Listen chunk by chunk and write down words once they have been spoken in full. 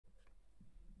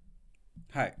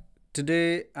Hi.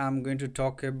 Today I'm going to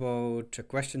talk about a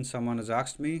question someone has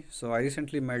asked me. So I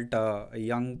recently met a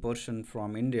young person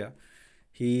from India.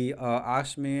 He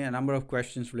asked me a number of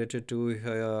questions related to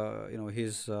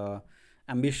his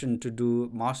ambition to do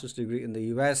master's degree in the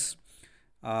US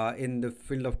in the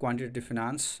field of quantitative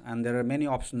finance, and there are many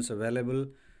options available.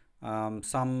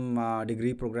 Some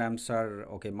degree programs are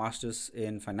masters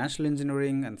in financial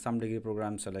engineering, and some degree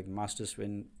programs are like masters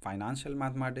in financial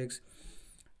mathematics,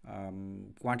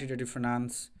 quantitative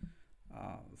finance,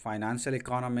 financial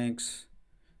economics,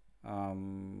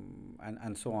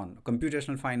 and so on,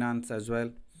 computational finance as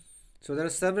well. So there are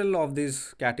several of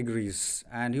these categories,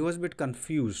 and he was a bit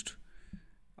confused.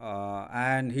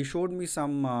 And he showed me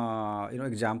some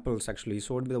examples. Actually, he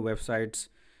showed me the websites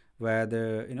where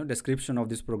the description of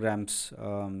these programs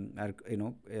are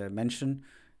mentioned,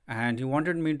 and he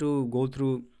wanted me to go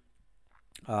through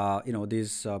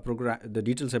these program the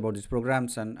details about these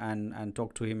programs, and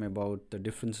talk to him about the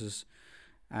differences,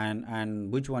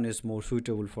 and which one is more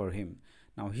suitable for him.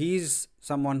 Now he's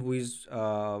someone who is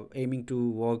aiming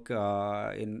to work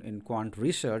in quant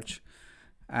research,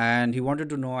 and he wanted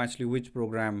to know actually which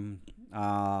program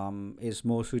is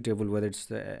more suitable, whether it's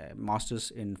the masters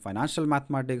in financial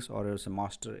mathematics or it's a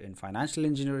master in financial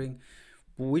engineering.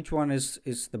 Which one is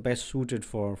the best suited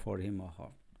for him or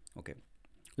her? Okay,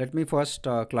 let me first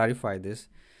clarify this,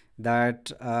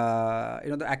 that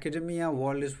the academia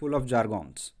world is full of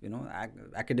jargons.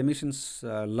 Academicians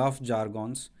love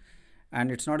jargons,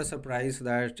 and it's not a surprise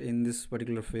that in this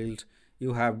particular field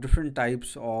you have different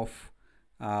types of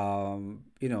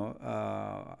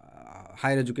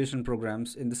higher education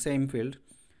programs in the same field,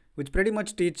 which pretty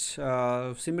much teach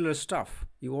similar stuff.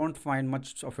 You won't find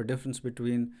much of a difference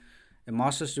between a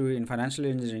master's degree in financial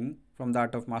engineering from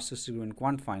that of master's degree in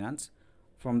quant finance,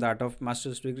 from that of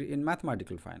master's degree in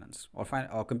mathematical finance or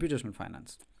computational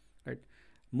finance, right?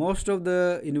 Most of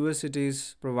the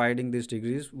universities providing these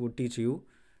degrees would teach you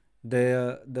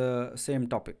the same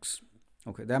topics.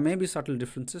 Okay, there may be subtle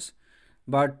differences,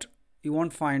 but you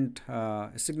won't find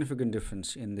a significant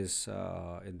difference in these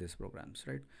programs,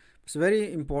 right? It's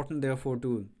very important, therefore,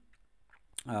 to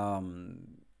um,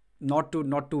 not to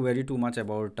worry too much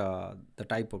about the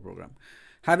type of program.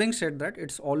 Having said that,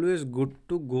 it's always good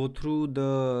to go through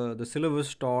the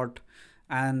syllabus taught,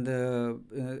 and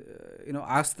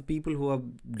ask the people who have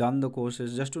done the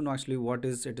courses, just to know actually what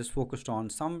is it is focused on.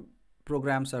 Some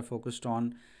programs are focused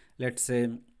on, let's say,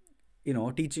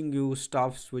 teaching you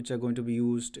stuffs which are going to be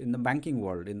used in the banking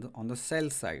world, on the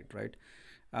sales side, right?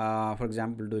 For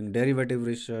example, doing derivative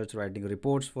research, writing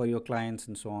reports for your clients,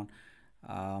 and so on.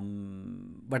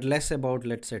 But less about,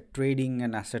 let's say, trading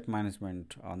and asset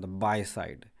management on the buy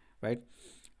side, right?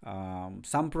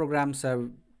 Some programs are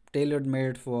tailored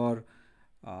made for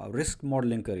risk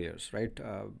modeling careers, right?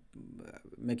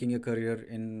 Making a career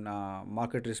in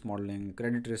market risk modeling,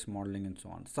 credit risk modeling, and so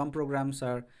on. Some programs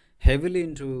are heavily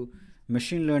into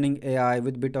machine learning, AI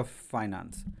with bit of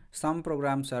finance. Some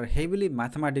programs are heavily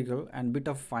mathematical and bit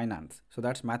of finance. So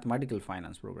that's mathematical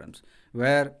finance programs,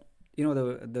 where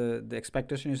the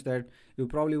expectation is that you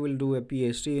probably will do a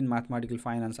PhD in mathematical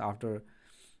finance after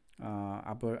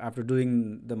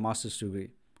doing the master's degree,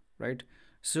 right?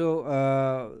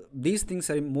 So these things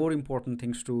are more important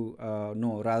things to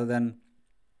know, rather than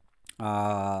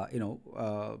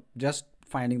just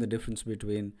finding the difference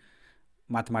between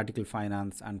mathematical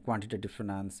finance and quantitative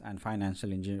finance and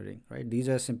financial engineering, right? These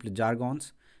are simply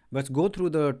jargons. Let's go through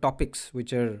the topics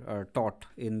which are taught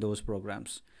in those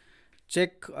programs.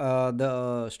 Check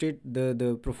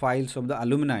the profiles of the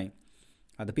alumni,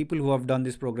 the people who have done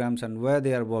these programs and where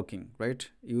they are working, right?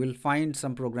 You will find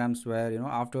some programs where,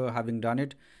 after having done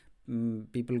it,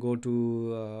 people go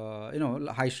to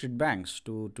high street banks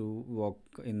to work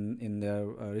in their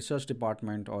research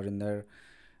department or in their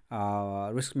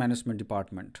risk management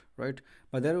department, right?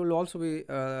 But there will also be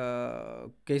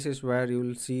cases where you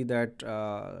will see that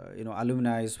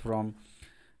alumni from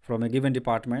a given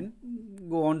department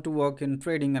go on to work in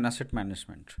trading and asset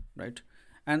management, right?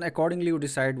 And accordingly you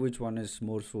decide which one is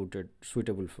more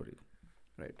suitable for you,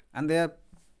 right? And there are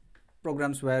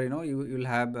programs where you'll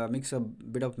have a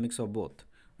bit of mix of both,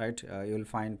 right? You'll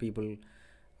find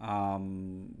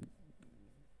um,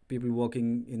 people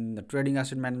working in the trading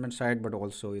asset management side, but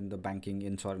also in the banking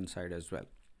insurance side as well,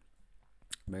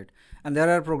 right? And there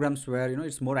are programs where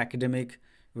it's more academic,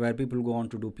 where people go on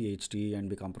to do PhD and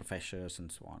become professors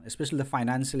and so on. Especially the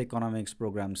financial economics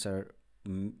programs are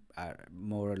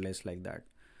more or less like that,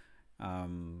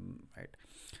 right?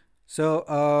 So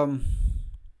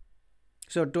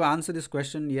so to answer this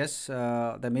question, yes,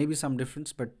 there may be some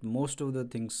difference, but most of the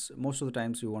times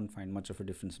you won't find much of a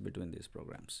difference between these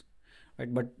programs.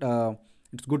 right? But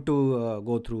it's good to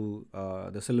go through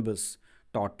the syllabus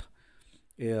taught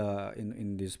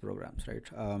in these programs, right?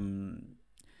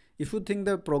 If you think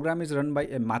the program is run by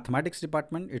a mathematics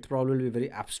department, it's probably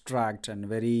very abstract and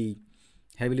very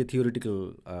heavily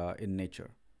theoretical in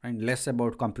nature, right? Less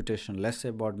about computation, less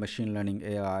about machine learning,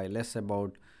 AI, less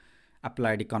about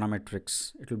applied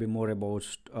econometrics. It will be more about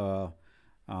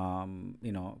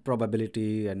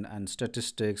probability and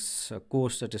statistics,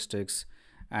 core statistics,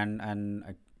 and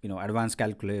advanced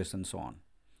calculus and so on,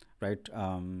 right?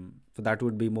 So that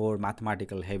would be more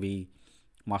mathematical heavy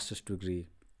master's degree,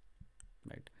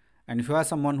 right? And if you are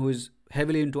someone who is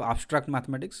heavily into abstract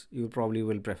mathematics, you probably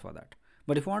will prefer that.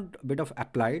 But if you want a bit of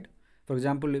applied, for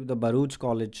example, if the Baruch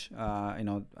College,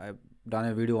 I've done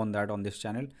a video on that on this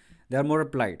channel, they are more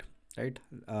applied, right?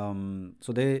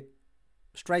 So they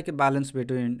strike a balance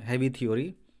between heavy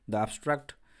theory, the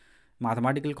abstract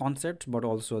mathematical concepts, but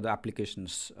also the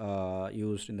applications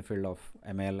used in the field of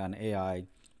ML and AI,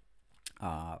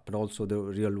 but also the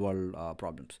real world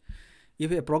problems.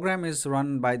 If a program is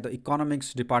run by the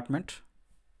economics department,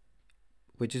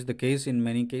 which is the case in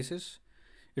many cases,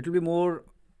 it will be more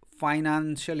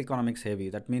financial economics heavy.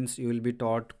 That means you will be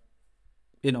taught,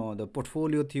 the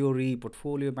portfolio theory,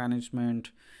 portfolio management,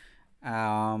 the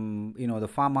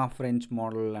pharma French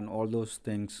model and all those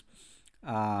things.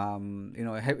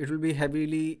 It will be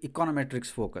heavily econometrics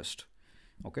focused.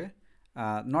 Okay.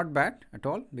 Not bad at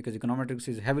all, because econometrics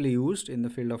is heavily used in the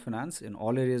field of finance, in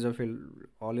all areas of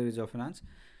finance.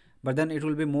 But then it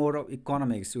will be more of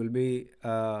economics. You will be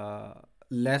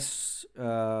less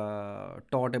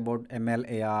taught about ML,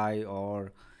 AI,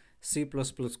 or C++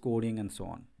 coding and so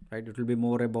on, right? It will be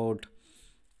more about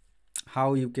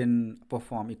how you can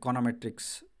perform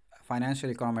econometrics, financial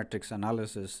econometrics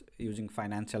analysis using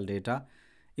financial data,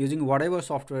 using whatever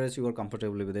softwares you are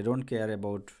comfortable with. They don't care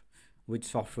about which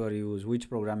software you use, which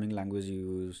programming language you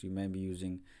use. You may be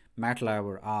using MATLAB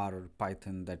or R or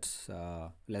Python. That's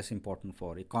less important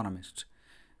for economists.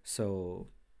 So,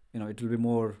 it will be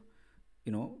more,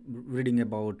 reading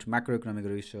about macroeconomic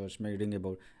research, reading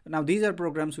about. Now, these are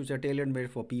programs which are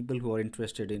tailor-made for people who are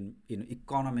interested in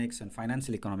economics and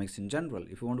financial economics in general.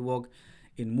 If you want to work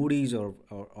in Moody's or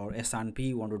S&P,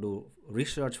 you want to do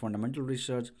research, fundamental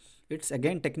research, it's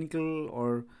again technical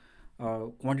or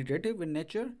quantitative in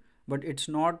nature, but it's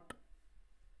not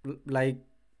like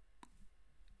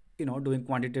doing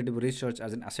quantitative research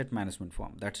as an asset management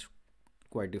firm. That's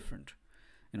quite different.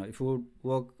 If you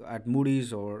work at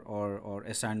Moody's or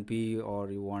S&P, or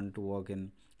you want to work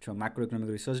in some macroeconomic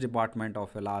research department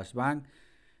of a large bank,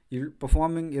 you'll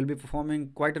be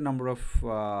performing quite a number of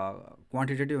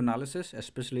quantitative analysis,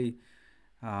 especially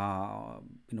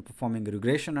performing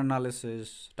regression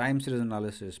analysis, time series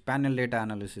analysis, panel data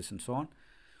analysis, and so on.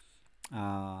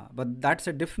 But that's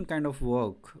a different kind of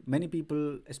work. Many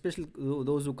people, especially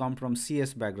those who come from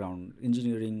CS background,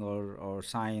 engineering or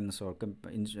science or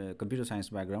computer science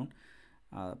background,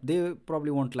 they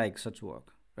probably won't like such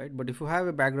work, right? But if you have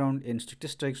a background in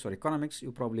statistics or economics,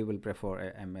 you probably will prefer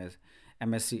a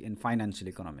MSc in financial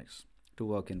economics to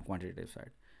work in quantitative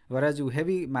side. Whereas you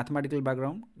heavy mathematical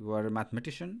background, you are a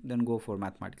mathematician, then go for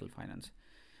mathematical finance.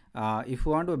 If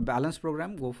you want a balanced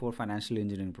program, go for financial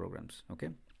engineering programs. Okay.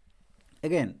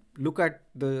 Again, look at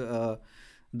the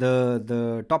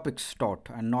topics taught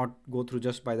and not go through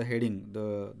just by the heading,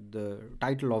 the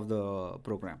title of the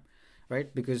program,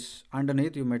 right? Because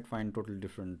underneath you might find totally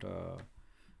different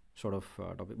sort of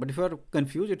topic. But if you are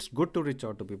confused, it's good to reach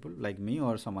out to people like me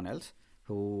or someone else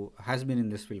who has been in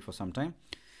this field for some time.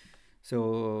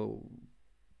 So,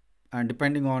 and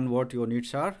depending on what your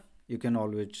needs are, you can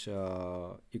always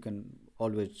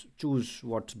choose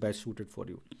what's best suited for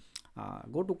you.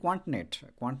 Go to QuantNet.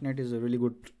 QuantNet is a really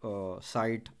good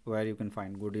site where you can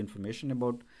find good information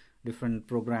about different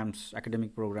programs,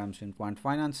 academic programs in quant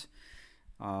finance.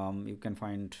 You can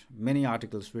find many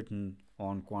articles written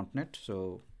on QuantNet.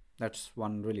 So that's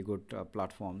one really good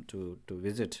platform to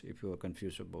visit if you are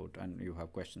confused about and you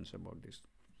have questions about this.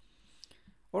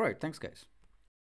 All right, thanks guys.